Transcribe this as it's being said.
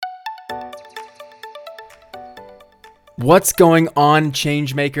What's going on,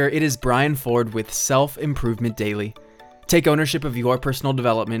 Changemaker? It is Brian Ford with Self Improvement Daily. Take ownership of your personal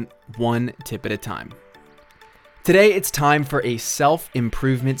development, one tip at a time. Today, it's time for a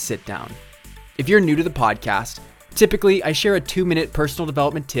self-improvement sit-down. If you're new to the podcast, typically I share a 2-minute personal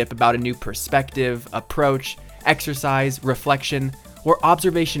development tip about a new perspective, approach, exercise, reflection, or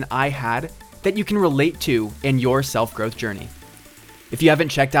observation I had that you can relate to in your self-growth journey. If you haven't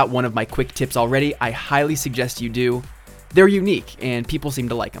checked out one of my quick tips already, I highly suggest you do. They're unique and people seem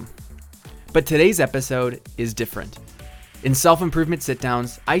to like them. But today's episode is different. In self-improvement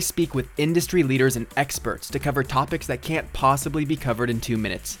sit-downs, I speak with industry leaders and experts to cover topics that can't possibly be covered in 2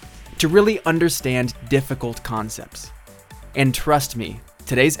 minutes, to really understand difficult concepts. And trust me,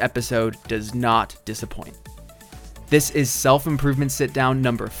 today's episode does not disappoint. This is Self-Improvement Sit-Down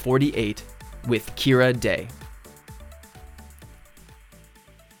number 48 with Kira Day.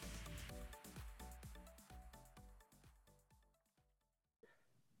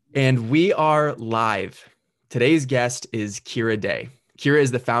 And we are live. Today's guest is Kira Day. Kira is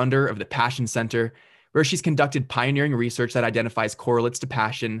the founder of the Passion Center, where she's conducted pioneering research that identifies correlates to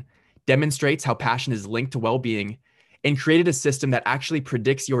passion, demonstrates how passion is linked to well-being, and created a system that actually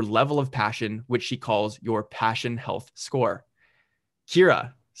predicts your level of passion, which she calls your Passion Health Score.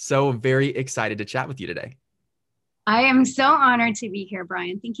 Kira, so very excited to chat with you today. I am so honored to be here,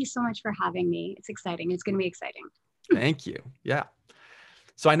 Brian. Thank you so much for having me. It's exciting. It's going to be exciting. Thank you. Yeah.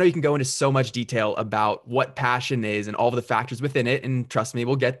 So I know you can go into so much detail about what passion is and all of the factors within it. And trust me,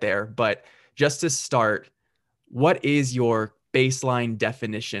 we'll get there. But just to start, what is your baseline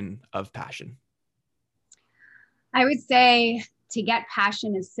definition of passion? I would say to get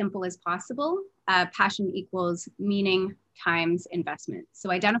passion as simple as possible, passion equals meaning times investment.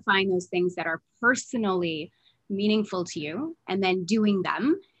 So identifying those things that are personally meaningful to you and then doing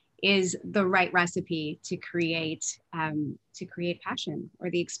them is the right recipe to create passion or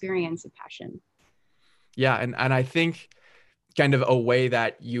the experience of passion. Yeah. And I think kind of a way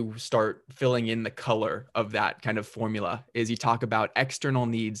that you start filling in the color of that kind of formula is you talk about external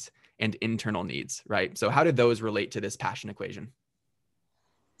needs and internal needs, right? So how do those relate to this passion equation?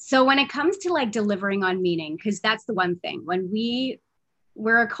 So when it comes to like delivering on meaning, because that's the one thing, when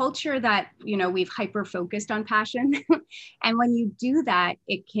we're a culture that, we've hyper focused on passion. And when you do that,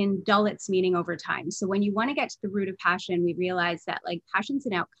 it can dull its meaning over time. So when you want to get to the root of passion, we realize that like passion's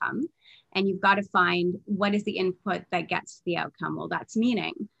an outcome and you've got to find what is the input that gets to the outcome. Well, that's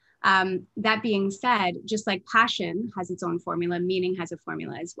meaning. That being said, just like passion has its own formula, meaning has a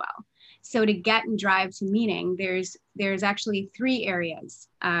formula as well. So to get and drive to meaning, there's actually 3 areas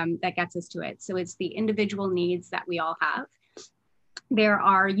that gets us to it. So it's the individual needs that we all have. There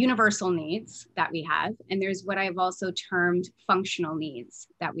are universal needs that we have, and there's what I've also termed functional needs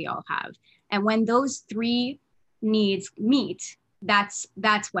that we all have. And when those 3 needs meet, that's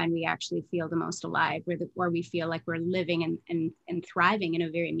when we actually feel the most alive, where we feel like we're living and thriving in a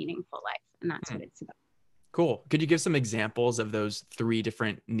very meaningful life. And that's what it's about. Cool. Could you give some examples of those 3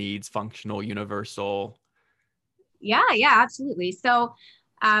 different needs, functional, universal? Yeah, absolutely. So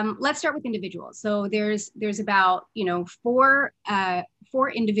let's start with individuals. So there's about 4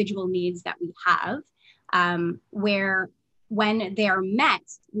 individual needs that we have, where when they are met,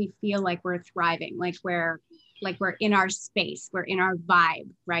 we feel like we're thriving, like we're in our space, we're in our vibe,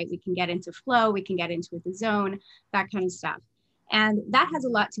 right? We can get into flow, we can get into the zone, that kind of stuff. And that has a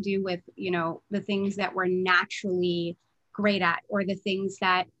lot to do with the things that we're naturally great at, or the things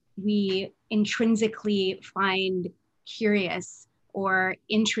that we intrinsically find curious or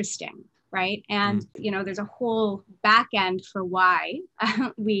interesting, right? And there's a whole back end for why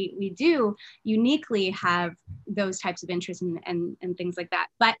we do uniquely have those types of interests and things like that.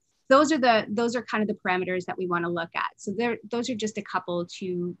 But those are kind of the parameters that we want to look at. So those are just a couple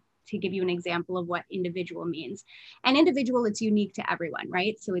to give you an example of what individual means. And individual, it's unique to everyone,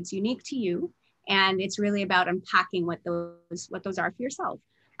 right? So it's unique to you, and it's really about unpacking what those are for yourself.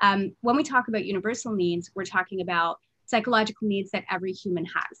 When we talk about universal needs, we're talking about psychological needs that every human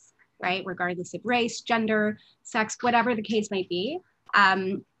has, right? Regardless of race, gender, sex, whatever the case might be,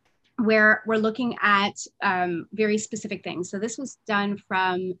 where we're looking at very specific things. So this was done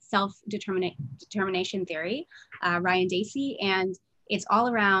from self-determination theory, Ryan Dacey, and it's all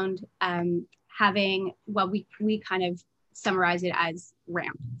around having, well, we kind of summarize it as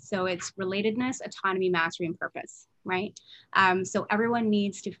RAMP. So it's relatedness, autonomy, mastery, and purpose, right? So everyone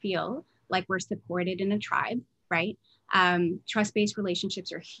needs to feel like we're supported in a tribe, right? Trust-based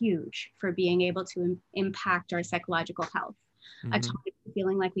relationships are huge for being able to impact our psychological health. Autonomy,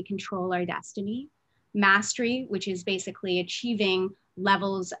 feeling like we control our destiny. Mastery, which is basically achieving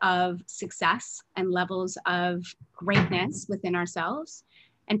levels of success and levels of greatness within ourselves,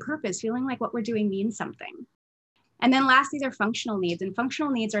 and purpose, feeling like what we're doing means something. And then lastly, there are functional needs, and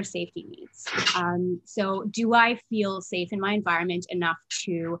functional needs are safety needs. So do I feel safe in my environment enough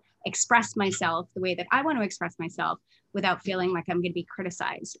to express myself the way that I want to express myself without feeling like I'm going to be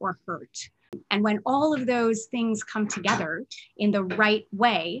criticized or hurt? And when all of those things come together in the right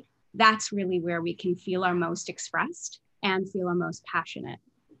way, that's really where we can feel our most expressed and feel our most passionate.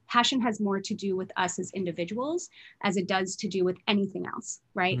 Passion has more to do with us as individuals as it does to do with anything else,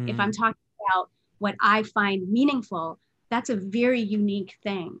 right? If I'm talking about what I find meaningful, that's a very unique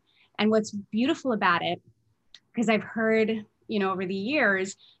thing. And what's beautiful about it, because I've heard, over the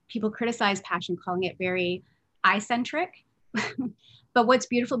years, people criticize passion, calling it very I-centric. But what's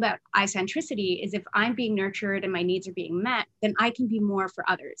beautiful about I-centricity is if I'm being nurtured and my needs are being met, then I can be more for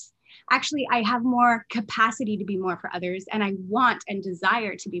others. Actually, I have more capacity to be more for others, and I want and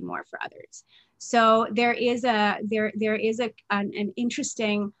desire to be more for others. So there is an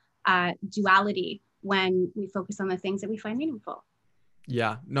interesting duality when we focus on the things that we find meaningful.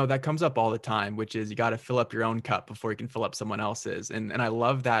 Yeah, no, that comes up all the time, which is you got to fill up your own cup before you can fill up someone else's. And I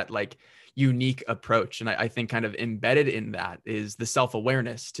love that like unique approach. And I think kind of embedded in that is the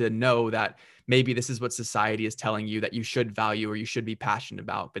self-awareness to know that maybe this is what society is telling you that you should value or you should be passionate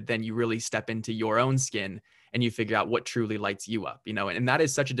about, but then you really step into your own skin and you figure out what truly lights you up, and that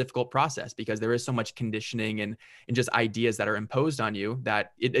is such a difficult process because there is so much conditioning and just ideas that are imposed on you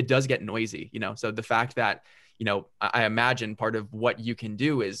that it does get noisy, so the fact that I imagine part of what you can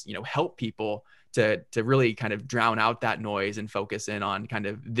do is, help people to really kind of drown out that noise and focus in on kind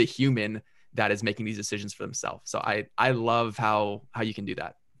of the human that is making these decisions for themselves. So I love how you can do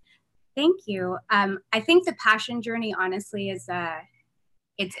that. Thank you. I think the passion journey, honestly, is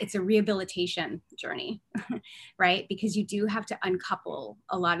it's a rehabilitation journey, right? Because you do have to uncouple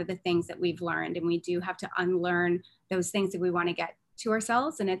a lot of the things that we've learned, and we do have to unlearn those things that we want to get to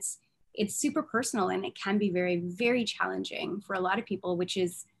ourselves. And it's super personal, and it can be very, very challenging for a lot of people, which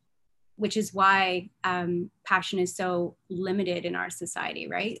is why passion is so limited in our society,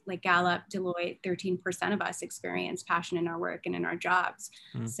 right? Like Gallup, Deloitte, 13% of us experience passion in our work and in our jobs.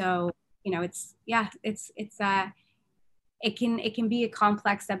 So, it can be a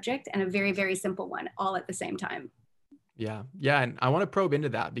complex subject and a very, very simple one all at the same time. Yeah. And I want to probe into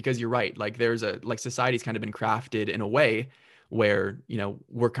that because you're right. Like society's kind of been crafted in a way where,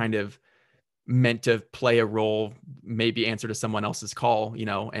 we're kind of meant to play a role, maybe answer to someone else's call,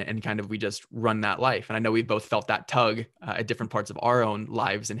 and kind of we just run that life. And I know we've both felt that tug at different parts of our own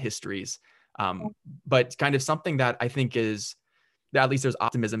lives and histories. But kind of something that I think is, at least there's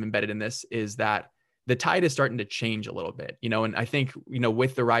optimism embedded in this, is that the tide is starting to change a little bit, and I think,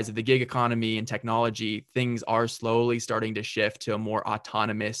 with the rise of the gig economy and technology, things are slowly starting to shift to a more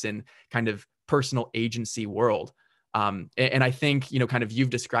autonomous and kind of personal agency world. And I think, kind of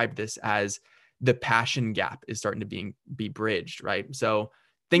you've described this as the passion gap is starting to be bridged, right? So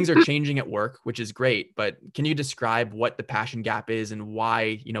things are changing at work, which is great, but can you describe what the passion gap is and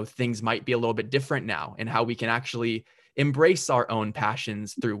why, things might be a little bit different now and how we can actually embrace our own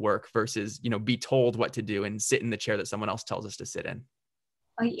passions through work versus, be told what to do and sit in the chair that someone else tells us to sit in?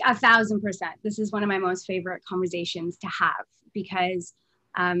 1,000%. This is one of my most favorite conversations to have because,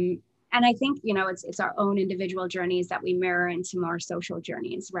 and I think, it's our own individual journeys that we mirror into more social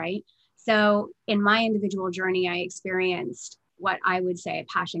journeys, right? So in my individual journey, I experienced what I would say a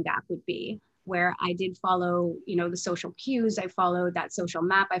passion gap would be, where I did follow, the social cues. I followed that social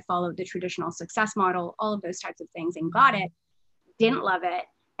map. I followed the traditional success model, all of those types of things, and got it, didn't love it,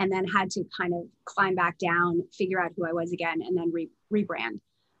 and then had to kind of climb back down, figure out who I was again, and then rebrand.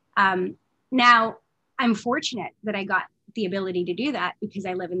 Now, I'm fortunate that I got the ability to do that because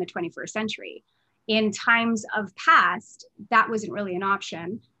I live in the 21st century. In times of past, that wasn't really an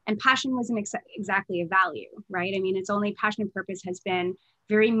option. And passion wasn't exactly a value, right? I mean, it's only passion and purpose has been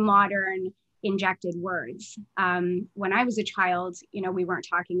very modern, injected words. When I was a child, we weren't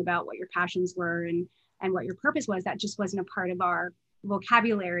talking about what your passions were and what your purpose was. That just wasn't a part of our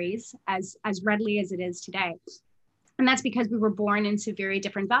vocabularies as readily as it is today. And that's because we were born into very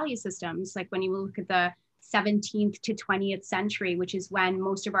different value systems. Like when you look at the 17th to 20th century, which is when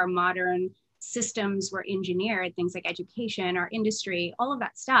most of our modern systems were engineered, things like education, our industry, all of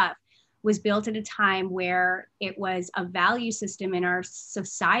that stuff was built at a time where it was a value system in our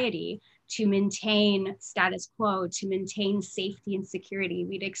society to maintain status quo, to maintain safety and security.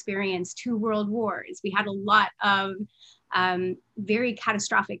 We'd experienced 2 world wars. We had a lot of very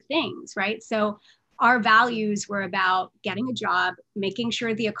catastrophic things, right? So our values were about getting a job, making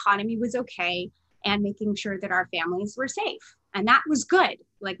sure the economy was okay, and making sure that our families were safe. And that was good.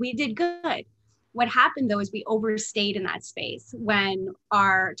 Like we did good. What happened though is we overstayed in that space when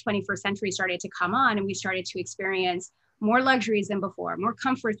our 21st century started to come on, and we started to experience more luxuries than before, more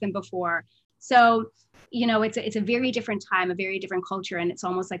comfort than before. So, it's a very different time, a very different culture. And it's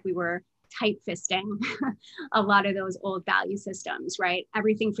almost like we were tight fisting a lot of those old value systems, right?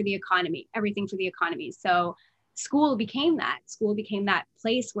 Everything for the economy, everything for the economy. So school became that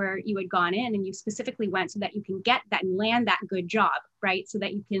place where you had gone in and you specifically went so that you can get that and land that good job, right? So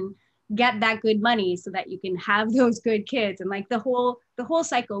that you can get that good money, so that you can have those good kids. And like the whole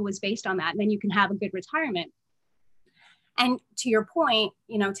cycle was based on that. And then you can have a good retirement. And to your point,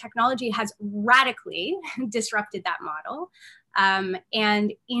 technology has radically disrupted that model.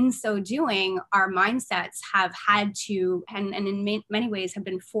 And in so doing, our mindsets have had to, and in many ways have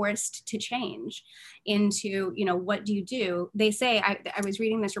been forced to change into, what do you do? They say, I was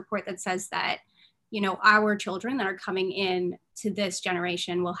reading this report that says that, our children that are coming in to this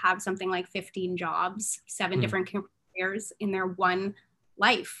generation will have something like 15 jobs, 7 different careers in their one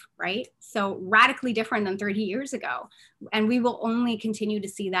life, right? So radically different than 30 years ago. And we will only continue to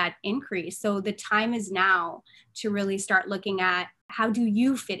see that increase. So the time is now to really start looking at, how do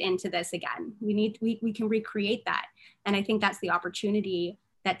you fit into this again? We can recreate that. And I think that's the opportunity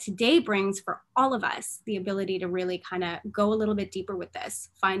that today brings for all of us, the ability to really kind of go a little bit deeper with this,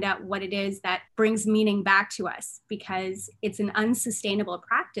 find out what it is that brings meaning back to us, because it's an unsustainable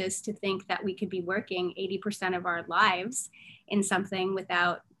practice to think that we could be working 80% of our lives in something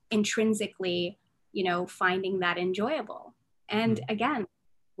without intrinsically, finding that enjoyable. And again,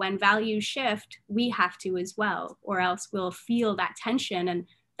 when values shift, we have to as well, or else we'll feel that tension. And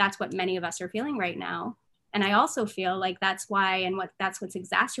that's what many of us are feeling right now. And I also feel like that's what's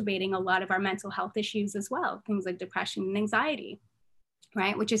exacerbating a lot of our mental health issues as well. Things like depression and anxiety,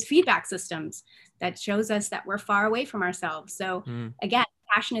 right? Which is feedback systems that shows us that we're far away from ourselves. So again,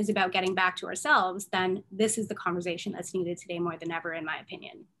 passion is about getting back to ourselves. Then this is the conversation that's needed today more than ever, in my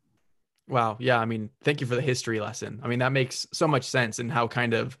opinion. Wow. Yeah. I mean, thank you for the history lesson. I mean, that makes so much sense, and how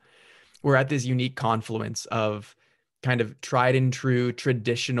kind of we're at this unique confluence of kind of tried and true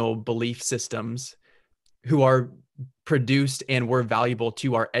traditional belief systems who are produced and were valuable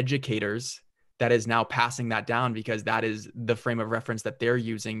to our educators, that is now passing that down because that is the frame of reference that they're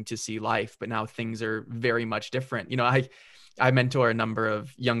using to see life. But now things are very much different. I mentor a number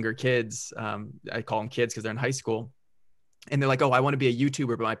of younger kids. I call them kids because they're in high school, and they're like, oh, I want to be a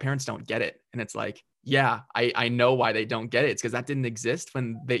YouTuber, but my parents don't get it. And it's like, yeah, I know why they don't get it. It's because that didn't exist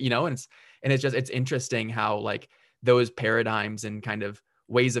when they, and it's interesting how like those paradigms and kind of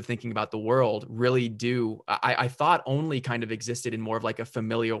ways of thinking about the world really do. I thought only kind of existed in more of like a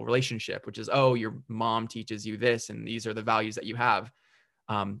familial relationship, which is, oh, your mom teaches you this, and these are the values that you have.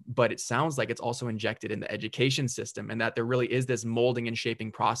 But it sounds like it's also injected in the education system, and that there really is this molding and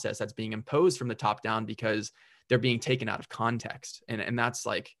shaping process that's being imposed from the top down because they're being taken out of context. And that's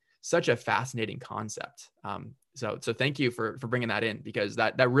like such a fascinating concept. So thank you for bringing that in, because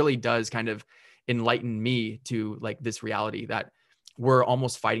that really does kind of enlighten me to like this reality that we're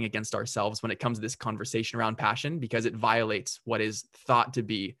almost fighting against ourselves when it comes to this conversation around passion, because it violates what is thought to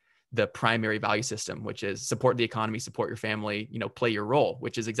be the primary value system, which is support the economy, support your family, play your role,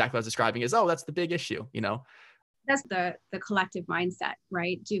 which is exactly what I was describing as, oh, that's the big issue, That's the collective mindset,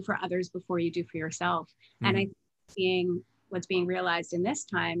 right? Do for others before you do for yourself. And I think what's being realized in this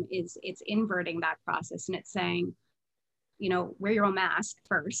time is it's inverting that process, and it's saying, wear your own mask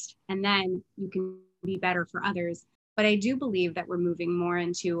first, and then you can be better for others. But I do believe that we're moving more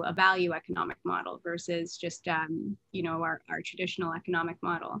into a value economic model versus just, our traditional economic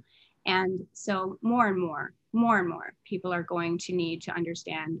model. And so more and more people are going to need to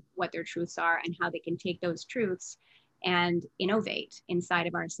understand what their truths are and how they can take those truths and innovate inside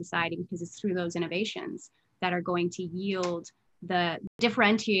of our society, because it's through those innovations that are going to yield the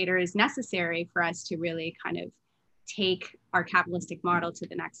differentiators necessary for us to really kind of take our capitalistic model to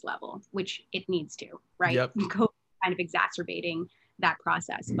the next level, which it needs to, right? Yep. Kind of exacerbating that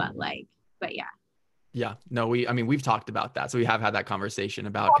process, but yeah. Yeah, no, we've talked about that. So we have had that conversation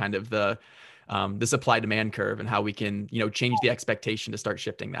about kind of the supply demand curve and how we can, change the expectation to start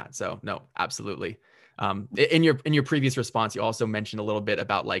shifting that. So no, absolutely. In your previous response, you also mentioned a little bit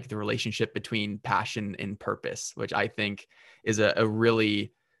about like the relationship between passion and purpose, which I think is a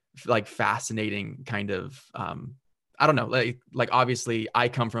really like fascinating kind of, I don't know, like obviously I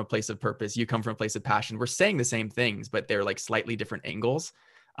come from a place of purpose. You come from a place of passion. We're saying the same things, but they're like slightly different angles.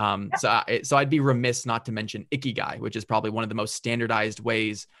 So I'd be remiss not to mention Ikigai, which is probably one of the most standardized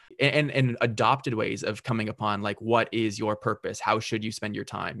ways and adopted ways of coming upon like, what is your purpose? How should you spend your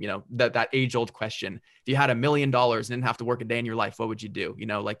time? That age old question. If you had $1 million and didn't have to work a day in your life, what would you do?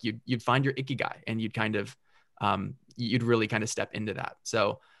 Like you'd find your Ikigai, and you'd kind of, you'd really kind of step into that.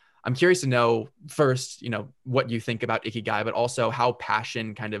 So I'm curious to know first, what you think about Ikigai, but also how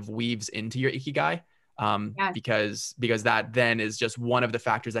passion kind of weaves into your Ikigai. Yes. Because that then is just one of the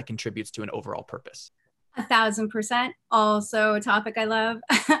factors that contributes to an overall purpose. 1,000%. Also a topic I love.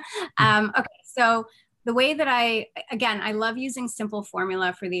 Okay, so the way that I love using simple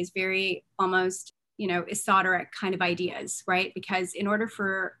formula for these very almost, esoteric kind of ideas, right? Because in order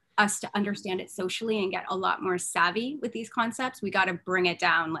for us to understand it socially and get a lot more savvy with these concepts, we got to bring it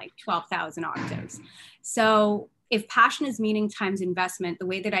down like 12,000 octaves. So if passion is meaning times investment, the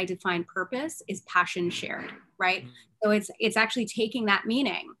way that I define purpose is passion shared, right? So it's actually taking that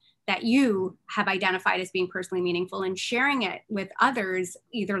meaning that you have identified as being personally meaningful and sharing it with others,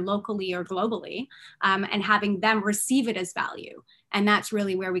 either locally or globally, and having them receive it as value. And that's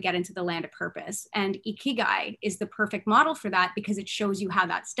really where we get into the land of purpose. And Ikigai is the perfect model for that, because it shows you how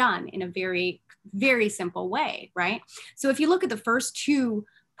that's done in a very, very simple way, right? So if you look at the first two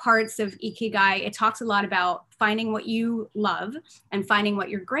parts of Ikigai, it talks a lot about finding what you love and finding what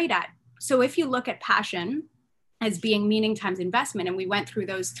you're great at. So if you look at passion as being meaning times investment, and we went through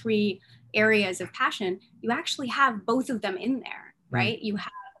those three areas of passion, you actually have both of them in there, right? You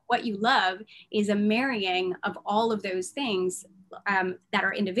have what you love is a marrying of all of those things that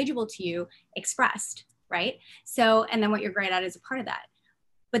are individual to you expressed, right? So, and then what you're great at is a part of that.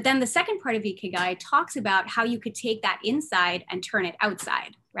 But then the second part of Ikigai talks about how you could take that inside and turn it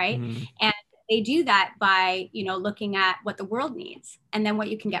outside, right? And they do that by, looking at what the world needs and then what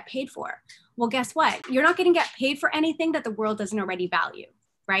you can get paid for. Well, guess what? You're not going to get paid for anything that the world doesn't already value,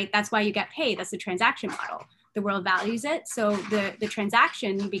 right? That's why you get paid. That's the transaction model. The world values it. So the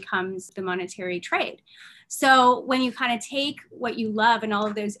transaction becomes the monetary trade. So when you kind of take what you love and all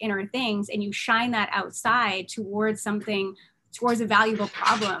of those inner things and you shine that outside towards something, towards a valuable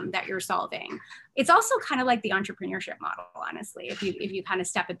problem that you're solving. It's also kind of like the entrepreneurship model, honestly. If you kind of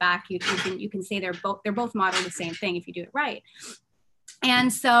step it back, you can say they're both modeling the same thing if you do it right.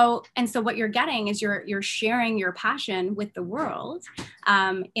 And so what you're getting is you're sharing your passion with the world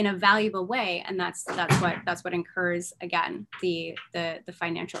in a valuable way, and that's what incurs, again, the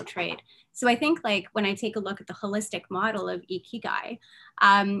financial trade. So I think, like, when I take a look at the holistic model of Ikigai,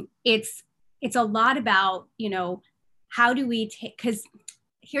 it's a lot about, how do we take, because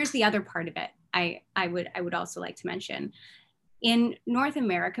here's the other part of it. I would also like to mention, in North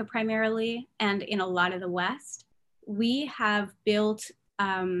America primarily, and in a lot of the West, we have built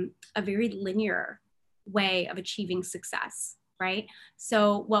a very linear way of achieving success, right?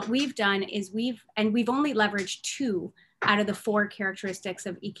 So what we've done is we've only leveraged 2 out of the 4 characteristics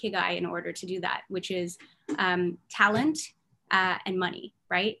of Ikigai in order to do that, which is talent and money,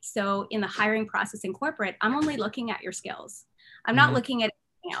 right? So in the hiring process in corporate, I'm only looking at your skills. I'm not looking at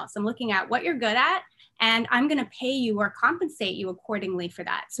anything else. I'm looking at what you're good at, and I'm going to pay you or compensate you accordingly for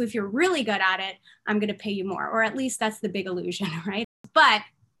that. So if you're really good at it, I'm going to pay you more, or at least that's the big illusion, right? But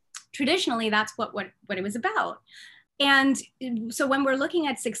traditionally, that's what it was about. And so when we're looking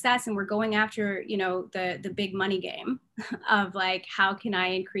at success and we're going after, the big money game of, like, how can I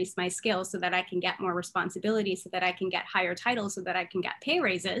increase my skills so that I can get more responsibility, so that I can get higher titles, so that I can get pay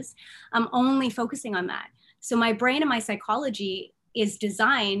raises, I'm only focusing on that. So my brain and my psychology is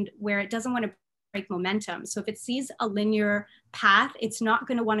designed where it doesn't want to break momentum. So if it sees a linear path, it's not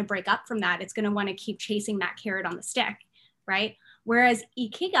going to want to break up from that. It's going to want to keep chasing that carrot on the stick, right? Whereas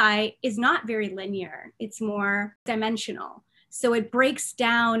Ikigai is not very linear. It's more dimensional. So it breaks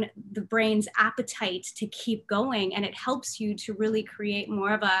down the brain's appetite to keep going, and it helps you to really create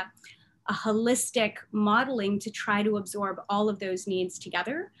more of a holistic modeling to try to absorb all of those needs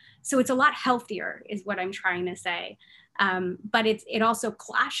together. So it's a lot healthier, is what I'm trying to say. But it also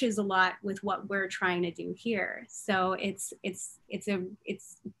clashes a lot with what we're trying to do here. So it's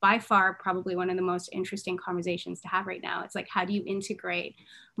by far probably one of the most interesting conversations to have right now. It's like, how do you integrate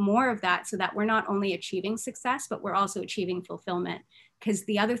more of that so that we're not only achieving success, but we're also achieving fulfillment? Because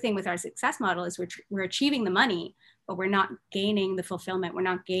the other thing with our success model is we're achieving the money, but we're not gaining the fulfillment. We're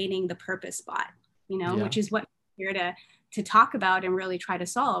not gaining the purpose spot, which is what we're here to talk about and really try to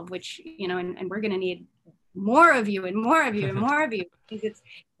solve, which, and we're going to need more of you and more of you and more of you, because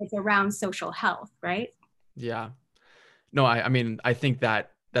it's around social health, right? Yeah. No, I mean, I think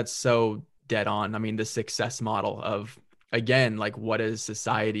that's so dead on. I mean, the success model of again, like, what does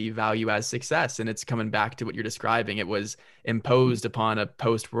society value as success? And it's coming back to what you're describing. It was imposed upon a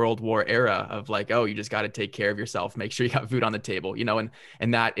post-World War era of like, oh, you just got to take care of yourself, make sure you got food on the table,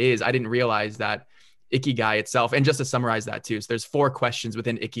 and that is, I didn't realize that Ikigai itself. And just to summarize that too, so there's 4 questions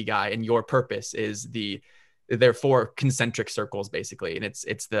within Ikigai, and your purpose is there are 4 concentric circles basically, and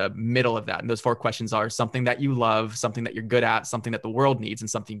it's the middle of that. And those 4 questions are something that you love, something that you're good at, something that the world needs, and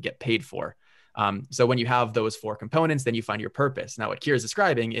something you get paid for. So when you have those 4 components, then you find your purpose. Now, what Kira is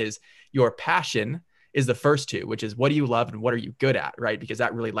describing is your passion is the first 2, which is what do you love and what are you good at, right? Because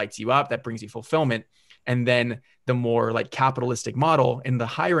that really lights you up, that brings you fulfillment. And then the more like capitalistic model in the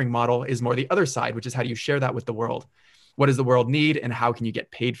hiring model is more the other side, which is how do you share that with the world? What does the world need and how can you get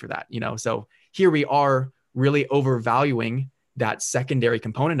paid for that? So here we are really overvaluing that secondary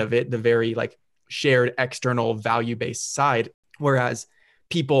component of it, the very like shared external value-based side, whereas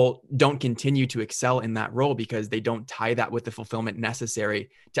people don't continue to excel in that role because they don't tie that with the fulfillment necessary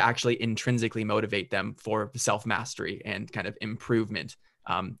to actually intrinsically motivate them for self-mastery and kind of improvement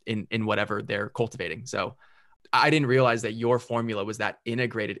in whatever they're cultivating. So I didn't realize that your formula was that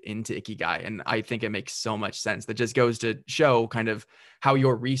integrated into Ikigai. And I think it makes so much sense. That just goes to show kind of how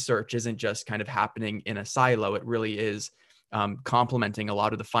your research isn't just kind of happening in a silo. It really is complementing a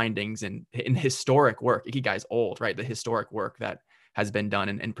lot of the findings in historic work. Ikigai is old, right? The historic work that has been done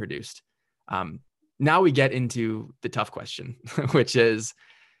and produced. Now we get into the tough question, which is,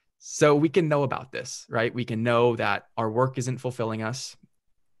 so we can know about this, right? We can know that our work isn't fulfilling us,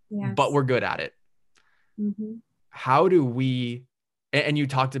 yes, but we're good at it. Mm-hmm. How do we, and you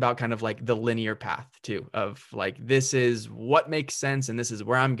talked about kind of like the linear path too, of like, this is what makes sense and this is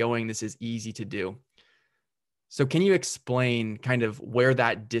where I'm going. This is easy to do. So can you explain kind of where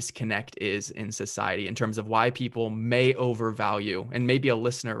that disconnect is in society in terms of why people may overvalue, and maybe a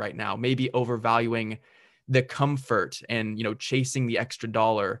listener right now may be overvaluing the comfort and, chasing the extra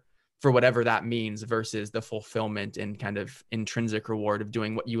dollar for whatever that means versus the fulfillment and kind of intrinsic reward of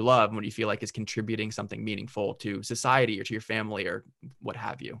doing what you love and what you feel like is contributing something meaningful to society or to your family or what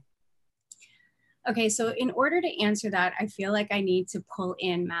have you? Okay, so in order to answer that, I feel like I need to pull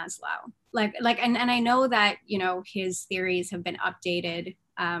in Maslow. And I know that, his theories have been updated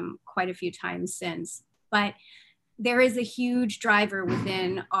quite a few times since, but there is a huge driver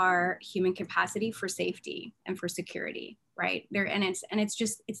within our human capacity for safety and for security, right?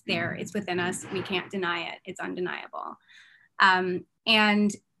 It's there, it's within us. We can't deny it. It's undeniable.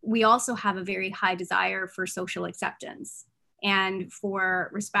 And we also have a very high desire for social acceptance and for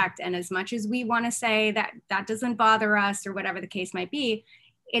respect. And as much as we want to say that that doesn't bother us or whatever the case might be,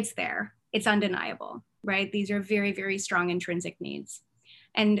 it's there. It's undeniable, right? These are very, very strong intrinsic needs.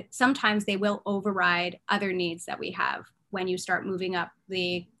 And sometimes they will override other needs that we have when you start moving up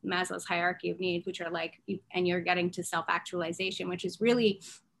the Maslow's hierarchy of needs, which are and you're getting to self-actualization, which is really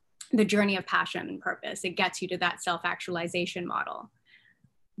the journey of passion and purpose. It gets you to that self-actualization model.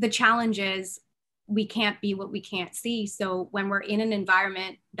 The challenge is we can't be what we can't see. So when we're in an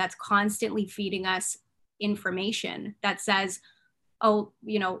environment that's constantly feeding us information that says, oh,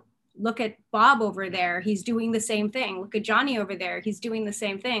 look at Bob over there, he's doing the same thing. Look at Johnny over there, he's doing the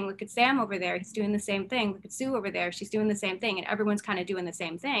same thing. Look at Sam over there, he's doing the same thing. Look at Sue over there, she's doing the same thing. And everyone's kind of doing the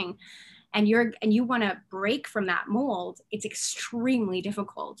same thing. And you want to break from that mold. It's extremely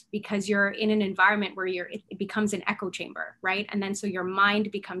difficult because you're in an environment where it becomes an echo chamber, right? And then so your mind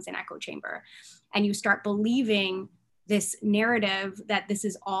becomes an echo chamber and you start believing this narrative that this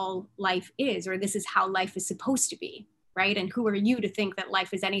is all life is, or this is how life is supposed to be, right? And who are you to think that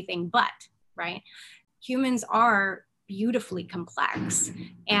life is anything but, right? Humans are beautifully complex.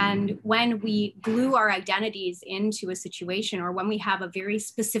 And when we glue our identities into a situation, or when we have a very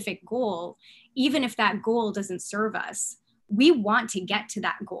specific goal, even if that goal doesn't serve us, we want to get to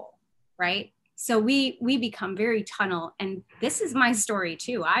that goal, right? So we become very tunnel. And this is my story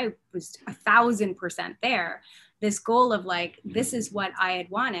too. I was 1,000% there. This goal of like, this is what I had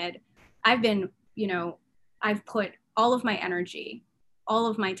wanted. I've been, I've put all of my energy, all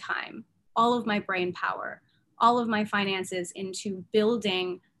of my time, all of my brain power, all of my finances into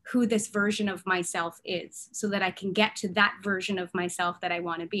building who this version of myself is so that I can get to that version of myself that I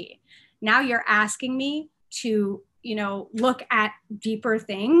want to be. Now you're asking me to, look at deeper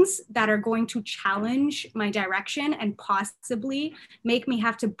things that are going to challenge my direction and possibly make me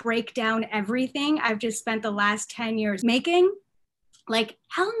have to break down everything I've just spent the last 10 years making. Like,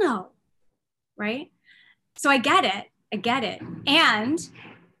 hell no, right? So I get it. And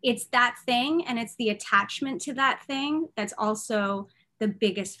it's that thing, and it's the attachment to that thing that's also the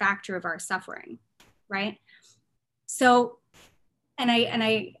biggest factor of our suffering, right? So And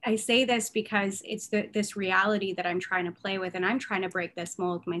I say this because it's this reality that I'm trying to play with, and I'm trying to break this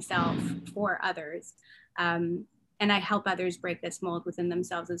mold myself for others. And I help others break this mold within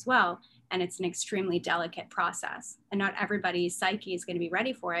themselves as well. And it's an extremely delicate process. And not everybody's psyche is going to be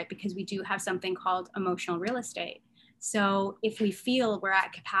ready for it, because we do have something called emotional real estate. So if we feel we're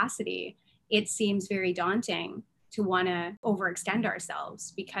at capacity, it seems very daunting to want to overextend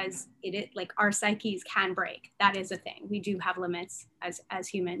ourselves, because like our psyches can break. That is a thing. We do have limits as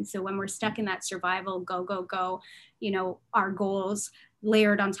humans. So when we're stuck in that survival, go, go, go, our goals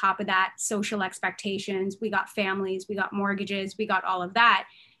layered on top of that, social expectations, we got families, we got mortgages, we got all of that,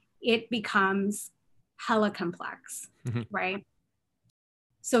 it becomes hella complex, right?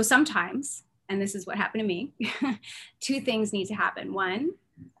 So sometimes, and this is what happened to me, two things need to happen. One,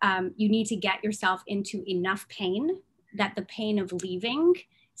 you need to get yourself into enough pain that the pain of leaving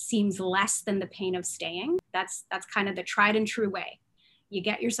seems less than the pain of staying. That's kind of the tried and true way. You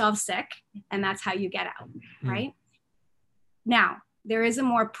get yourself sick, and that's how you get out, right? Now, there is a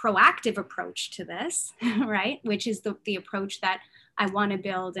more proactive approach to this, right? Which is the approach that I want to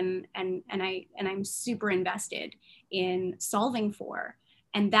build, and I'm super invested in solving for.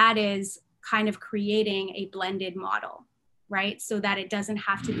 And that is kind of creating a blended model, right? So that it doesn't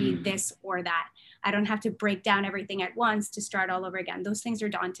have to be this or that. I don't have to break down everything at once to start all over again. Those things are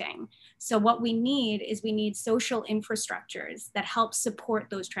daunting. So what we need social infrastructures that help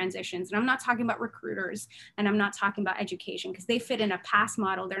support those transitions. And I'm not talking about recruiters, and I'm not talking about education, because they fit in a past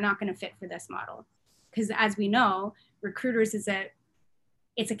model. They're not going to fit for this model. Because as we know, recruiters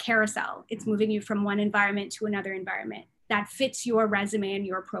it's a carousel. It's moving you from one environment to another environment that fits your resume and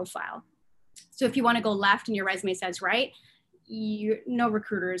your profile. So if you want to go left and your resume says right, no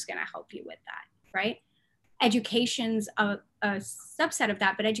recruiter is going to help you with that, right? Education's a subset of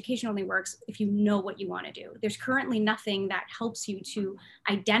that, but education only works if you know what you want to do. There's currently nothing that helps you to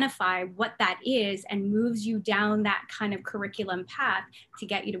identify what that is and moves you down that kind of curriculum path to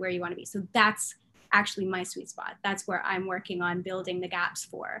get you to where you want to be. So that's actually my sweet spot. That's where I'm working on building the gaps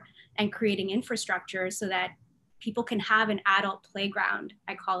for, and creating infrastructure so that people can have an adult playground,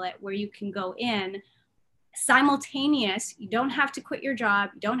 I call it, where you can go in simultaneous. You don't have to quit your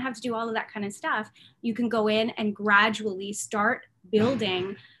job. You don't have to do all of that kind of stuff. You can go in and gradually start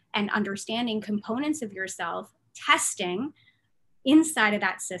building and understanding components of yourself, testing inside of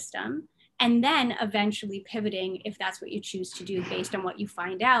that system, and then eventually pivoting if that's what you choose to do based on what you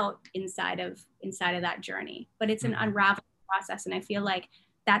find out inside of that journey. But it's an unraveling process. And I feel like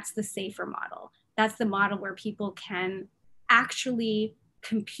that's the safer model. That's the model where people can actually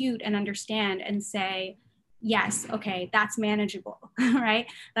compute and understand and say, yes, okay, that's manageable, right?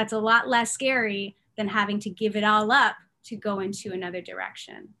 That's a lot less scary than having to give it all up to go into another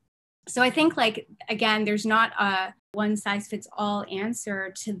direction. So I think, like, again, there's not a one size fits all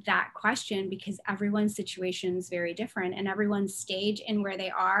answer to that question, because everyone's situation is very different, and everyone's stage in where they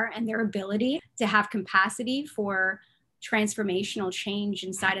are and their ability to have capacity for transformational change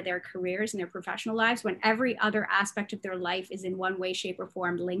inside of their careers and their professional lives, when every other aspect of their life is in one way, shape, or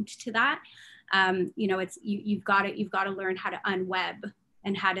form linked to that. You've got to learn how to unweb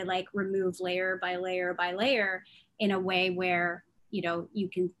and how to like remove layer by layer by layer in a way where you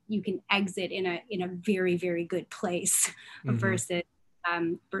can exit in a very, very good place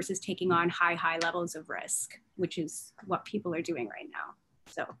versus taking on high levels of risk, which is what people are doing right now.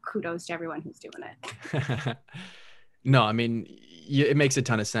 So kudos to everyone who's doing it. No, I mean, it makes a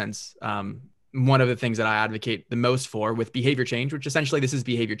ton of sense. One of the things that I advocate the most for with behavior change, which essentially this is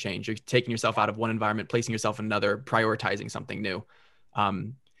behavior change, you're taking yourself out of one environment, placing yourself in another, prioritizing something new.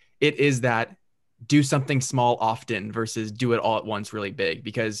 It is that do something small often versus do it all at once really big.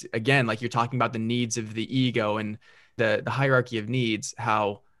 Because again, like you're talking about the needs of the ego and the hierarchy of needs,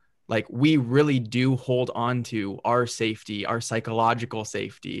 how like we really do hold on to our safety, our psychological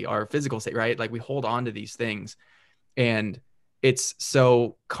safety, our physical safety, right? Like we hold on to these things. And it's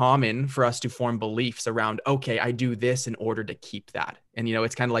so common for us to form beliefs around, okay, I do this in order to keep that. And,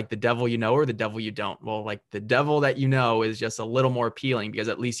 it's kind of like the devil you know or the devil you don't. Well, like the devil that you know is just a little more appealing because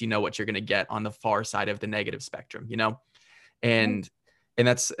at least you know what you're going to get on the far side of the negative spectrum, And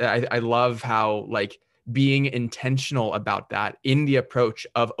that's, I love how like being intentional about that in the approach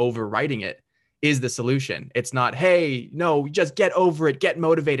of overriding it is the solution. It's not, hey, no, just get over it, get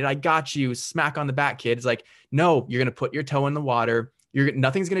motivated. I got you. Smack on the back, kid. It's like, no, you're going to put your toe in the water.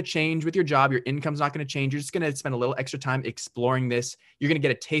 Nothing's going to change with your job. Your income's not going to change. You're just going to spend a little extra time exploring this. You're going to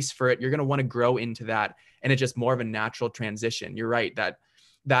get a taste for it. You're going to want to grow into that. And it's just more of a natural transition. You're right that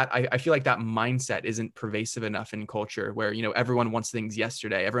I feel like that mindset isn't pervasive enough in culture where, everyone wants things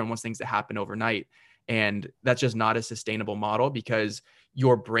yesterday. Everyone wants things to happen overnight. And that's just not a sustainable model because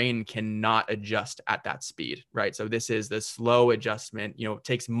your brain cannot adjust at that speed, right? So this is the slow adjustment, it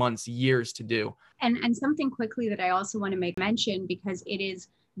takes months, years to do. And something quickly that I also want to make mention, because it is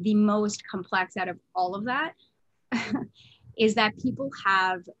the most complex out of all of that, is that people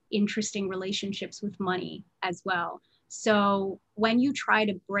have interesting relationships with money as well. So when you try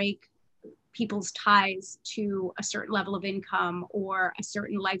to break people's ties to a certain level of income or a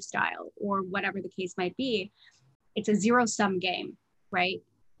certain lifestyle or whatever the case might be, it's a zero-sum game, right?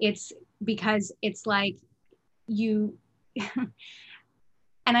 It's because it's like you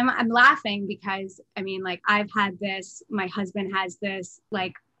and I'm laughing because I mean, like, I've had this, my husband has this,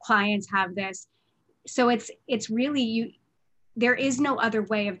 like, clients have this. So it's really, there is no other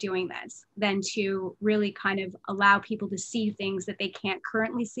way of doing this than to really kind of allow people to see things that they can't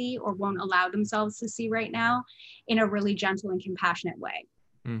currently see or won't allow themselves to see right now in a really gentle and compassionate way.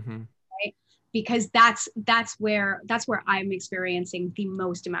 Mm-hmm. Right? Because that's where I'm experiencing the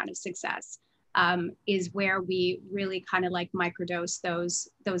most amount of success, is where we really kind of like microdose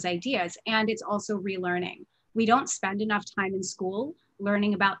those ideas. And it's also relearning. We don't spend enough time in school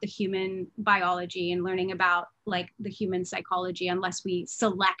learning about the human biology and learning about like the human psychology unless we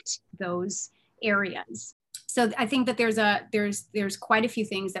select those areas. So I think that there's quite a few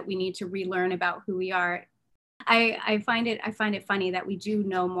things that we need to relearn about who we are. I find it funny that we do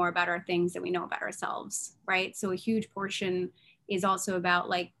know more about our things than we know about ourselves, right? So a huge portion is also about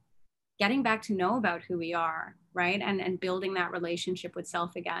like getting back to know about who we are, right? And building that relationship with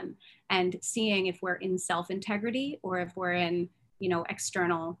self again, and seeing if we're in self-integrity or if we're in,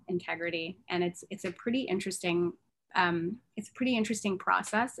 external integrity. And it's a pretty interesting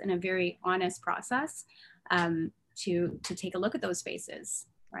process, and a very honest process, to take a look at those spaces.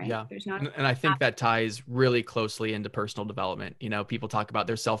 Right. Yeah. There's not, and I think that ties really closely into personal development. People talk about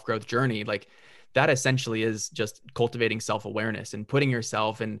their self-growth journey. Like that essentially is just cultivating self-awareness and putting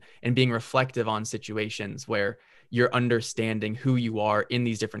yourself and being reflective on situations where you're understanding who you are in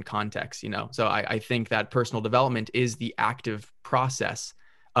these different contexts, So I think that personal development is the active process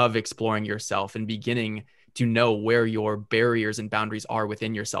of exploring yourself and beginning to know where your barriers and boundaries are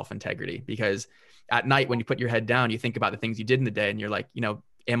within your self-integrity. Because at night, when you put your head down, you think about the things you did in the day and you're like,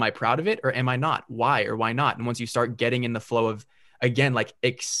 am I proud of it or am I not? Why or why not? And once you start getting in the flow of, again, like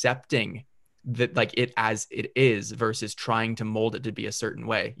accepting that, like it as it is versus trying to mold it to be a certain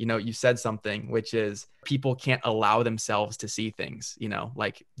way. You said something, which is people can't allow themselves to see things,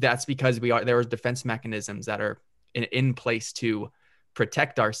 like that's because there are defense mechanisms that are in place to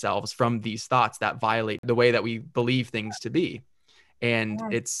protect ourselves from these thoughts that violate the way that we believe things to be. And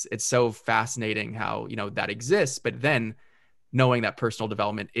it's so fascinating how, that exists, but then knowing that personal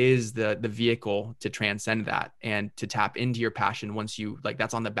development is the vehicle to transcend that and to tap into your passion. Once you like,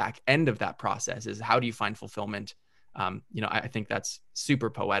 that's on the back end of that process, is how do you find fulfillment? I think that's super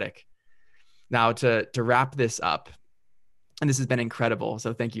poetic. Now to wrap this up, and this has been incredible,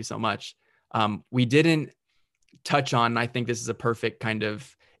 so thank you so much. We didn't touch on, I think this is a perfect kind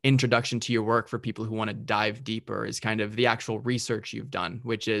of introduction to your work for people who want to dive deeper, is kind of the actual research you've done,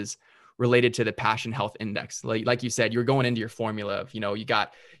 which is related to the Passion Health Index. Like you said, you're going into your formula of, you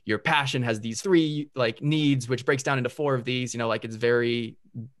got your passion has these 3 like needs, which breaks down into 4 of these, like it's very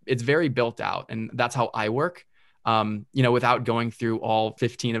built out. And that's how I work, without going through all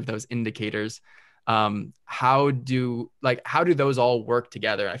 15 of those indicators. How do those all work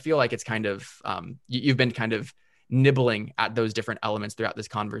together? I feel like it's kind of, you've been kind of nibbling at those different elements throughout this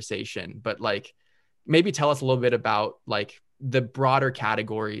conversation, but like, maybe tell us a little bit about like the broader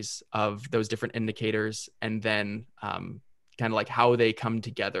categories of those different indicators, and then kind of like how they come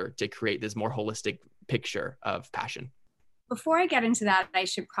together to create this more holistic picture of passion. Before I get into that, I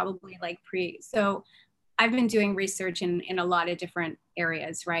should probably so I've been doing research in a lot of different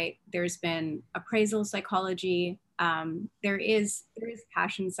areas, right? There's been appraisal psychology. There is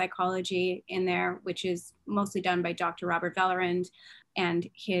passion psychology in there, which is mostly done by Dr. Robert Vellerand, and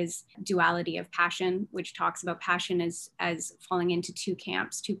his duality of passion, which talks about passion as falling into 2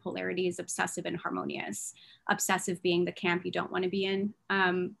 camps, 2 polarities, obsessive and harmonious. Obsessive being the camp you don't want to be in,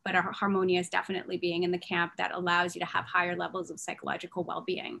 but harmonious definitely being in the camp that allows you to have higher levels of psychological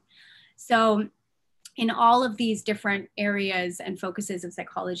well-being. So in all of these different areas and focuses of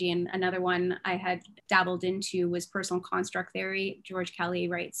psychology, and another one I had dabbled into was personal construct theory, George Kelly,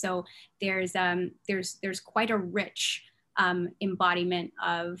 right? So there's quite a rich embodiment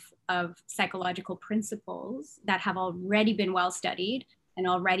of psychological principles that have already been well studied and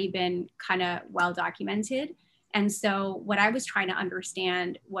already been kind of well documented. And so what I was trying to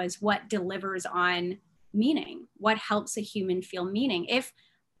understand was what delivers on meaning, what helps a human feel meaning.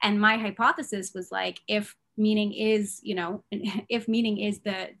 And my hypothesis was like, if meaning is, if meaning is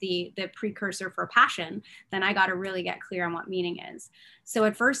the precursor for passion, then I got to really get clear on what meaning is. So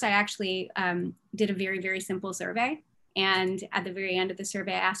at first I actually did a very, very simple survey. And at the very end of the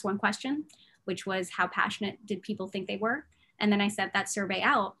survey, I asked one question, which was, how passionate did people think they were? And then I sent that survey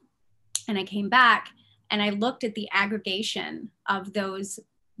out, and I came back and I looked at the aggregation of those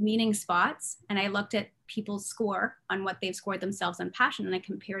meaning spots, and I looked at people's score on what they've scored themselves on passion, and I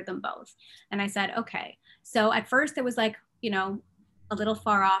compared them both. And I said, okay, so at first it was like, a little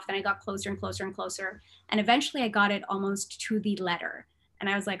far off, and I got closer and closer and closer. And eventually I got it almost to the letter. And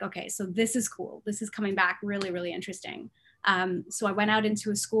I was like, okay, so this is cool. This is coming back really, really interesting. So I went out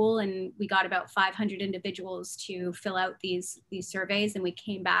into a school, and we got about 500 individuals to fill out these surveys. And we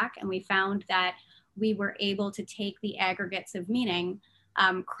came back and we found that we were able to take the aggregates of meaning,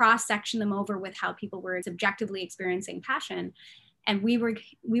 cross-section them over with how people were subjectively experiencing passion. And we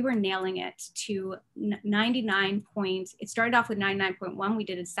were nailing it to 99 points. It started off with 99.1. We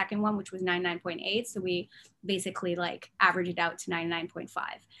did a second one, which was 99.8. So we basically like averaged it out to 99.5.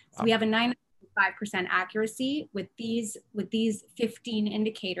 So we have a 95% accuracy with these 15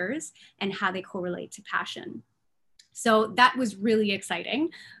 indicators and how they correlate to passion. So that was really exciting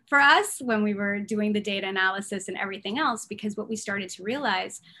for us when we were doing the data analysis and everything else, because what we started to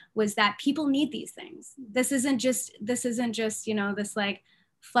realize was that people need these things. This isn't just, this like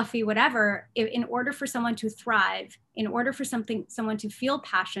fluffy whatever. In order for someone to thrive, in order for someone to feel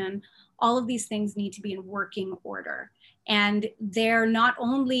passion, all of these things need to be in working order. And they're not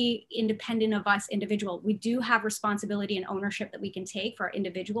only independent of us individual. We do have responsibility and ownership that we can take for our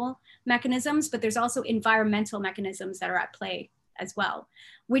individual mechanisms, but there's also environmental mechanisms that are at play as well,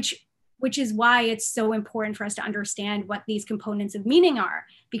 which is why it's so important for us to understand what these components of meaning are,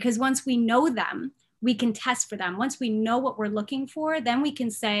 because once we know them, we can test for them. Once we know what we're looking for, then we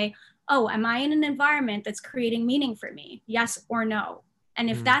can say, oh, am I in an environment that's creating meaning for me? Yes or no. And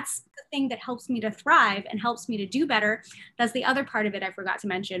if that's the thing that helps me to thrive and helps me to do better, that's the other part of it I forgot to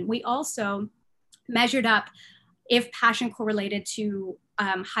mention. We also measured up if passion correlated to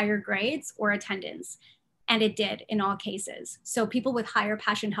higher grades or attendance. And it did in all cases. So people with higher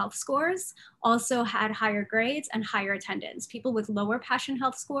passion health scores also had higher grades and higher attendance. People with lower passion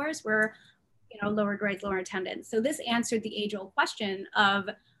health scores were, lower grades, lower attendance. So this answered the age-old question of,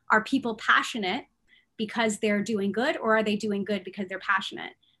 are people passionate because they're doing good, or are they doing good because they're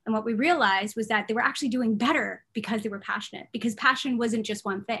passionate? And what we realized was that they were actually doing better because they were passionate, because passion wasn't just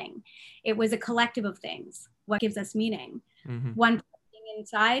one thing. It was a collective of things. What gives us meaning? One part being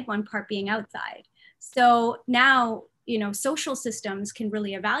inside, one part being outside. So now, social systems can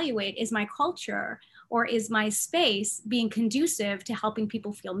really evaluate, is my culture or is my space being conducive to helping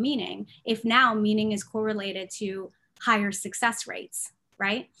people feel meaning, if now meaning is correlated to higher success rates,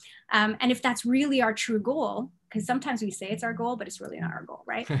 right? And if that's really our true goal, because sometimes we say it's our goal, but it's really not our goal,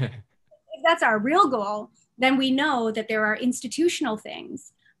 right? If that's our real goal, then we know that there are institutional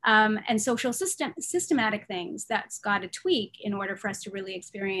things and social systematic things that's got to tweak in order for us to really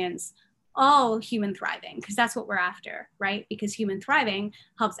experience all human thriving, because that's what we're after, right? Because human thriving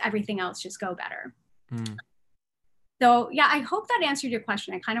helps everything else just go better. So yeah, I hope that answered your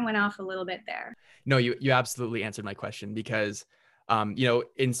question. I kind of went off a little bit there. No, you absolutely answered my question, because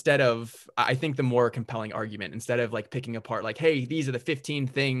instead of, I think the more compelling argument, instead of like picking apart, like, hey, these are the 15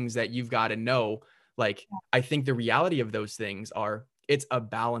 things that you've got to know, like, I think the reality of those things are, it's a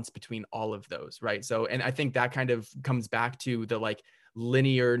balance between all of those, right? So, and I think that kind of comes back to the like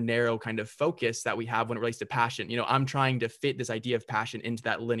linear, narrow kind of focus that we have when it relates to passion. I'm trying to fit this idea of passion into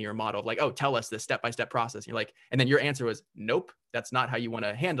that linear model of like, oh, tell us this step-by-step process. You're like, and then your answer was, nope, that's not how you want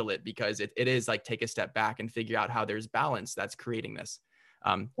to handle it, because it is like, take a step back and figure out how there's balance that's creating this.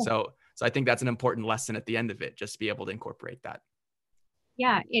 So I think that's an important lesson at the end of it, just to be able to incorporate that.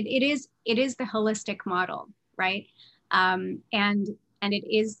 Yeah, it is the holistic model, right? And it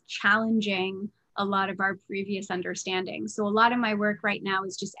is challenging a lot of our previous understanding. So a lot of my work right now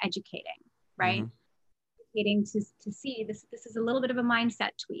is just educating, right? Educating to see this is a little bit of a mindset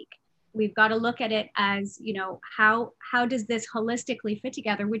tweak. We've got to look at it as, how does this holistically fit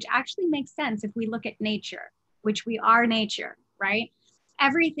together, which actually makes sense if we look at nature, which we are nature, right?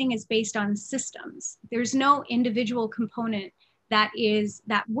 Everything is based on systems. There's no individual component that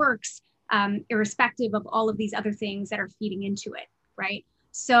works irrespective of all of these other things that are feeding into it, right?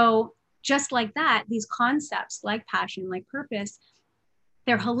 So just like that, these concepts like passion, like purpose,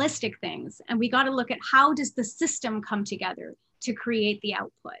 they're holistic things. And we got to look at, how does the system come together to create the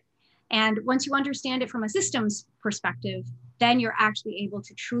output? And once you understand it from a systems perspective, then you're actually able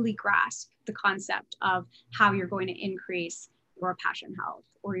to truly grasp the concept of how you're going to increase your passion health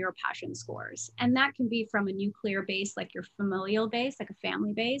or your passion scores. And that can be from a nuclear base, like your familial base, like a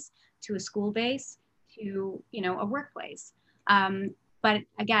family base, to a school base, to, a workplace. But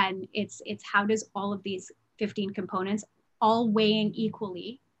again, it's how does all of these 15 components all weighing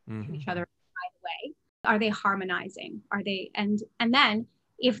equally to each other, by the way, are they harmonizing? Are they, and then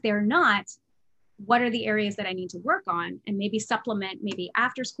if they're not, what are the areas that I need to work on and maybe supplement, maybe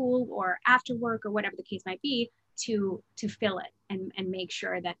after school or after work or whatever the case might be, to fill it and make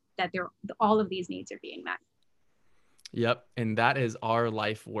sure that all of these needs are being met. Yep. And that is our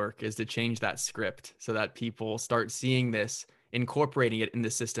life work, is to change that script so that people start seeing this, incorporating it in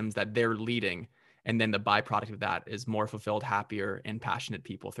the systems that they're leading. And then the byproduct of that is more fulfilled, happier, and passionate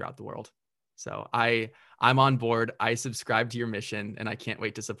people throughout the world. So I'm on board. I subscribe to your mission, and I can't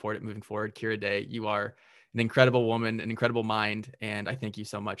wait to support it moving forward. Kira Day, you are an incredible woman, an incredible mind. And I thank you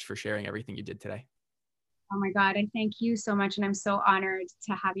so much for sharing everything you did today. Oh my God, I thank you so much. And I'm so honored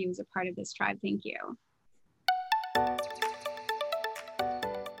to have you as a part of this tribe. Thank you.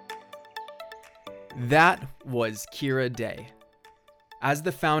 That was Kira Day. As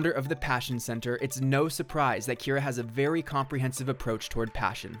the founder of the Passion Center, it's no surprise that Kira has a very comprehensive approach toward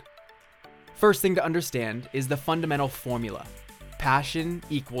passion. First thing to understand is the fundamental formula. Passion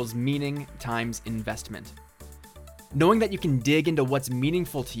equals meaning times investment. Knowing that you can dig into what's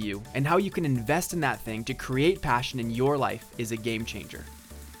meaningful to you and how you can invest in that thing to create passion in your life is a game changer.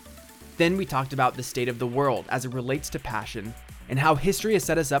 Then we talked about the state of the world as it relates to passion and how history has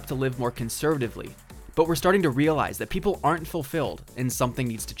set us up to live more conservatively, but we're starting to realize that people aren't fulfilled and something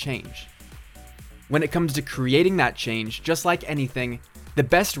needs to change. When it comes to creating that change, just like anything, the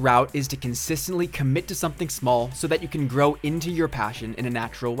best route is to consistently commit to something small so that you can grow into your passion in a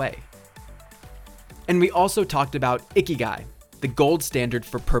natural way. And we also talked about Ikigai, the gold standard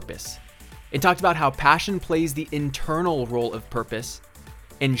for purpose. It talked about how passion plays the internal role of purpose,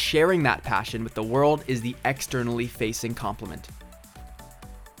 and sharing that passion with the world is the externally facing complement.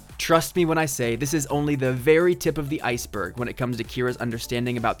 Trust me when I say this is only the very tip of the iceberg when it comes to Kira's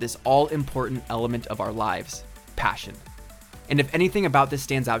understanding about this all-important element of our lives, passion. And if anything about this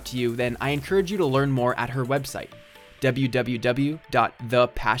stands out to you, then I encourage you to learn more at her website,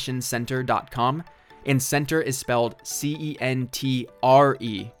 www.thepassioncenter.com. And center is spelled Centre.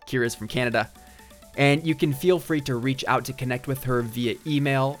 Kira's from Canada. And you can feel free to reach out to connect with her via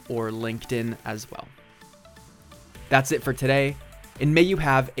email or LinkedIn as well. That's it for today, and may you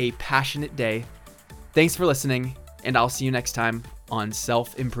have a passionate day. Thanks for listening, and I'll see you next time on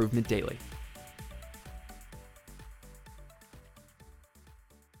Self Improvement Daily.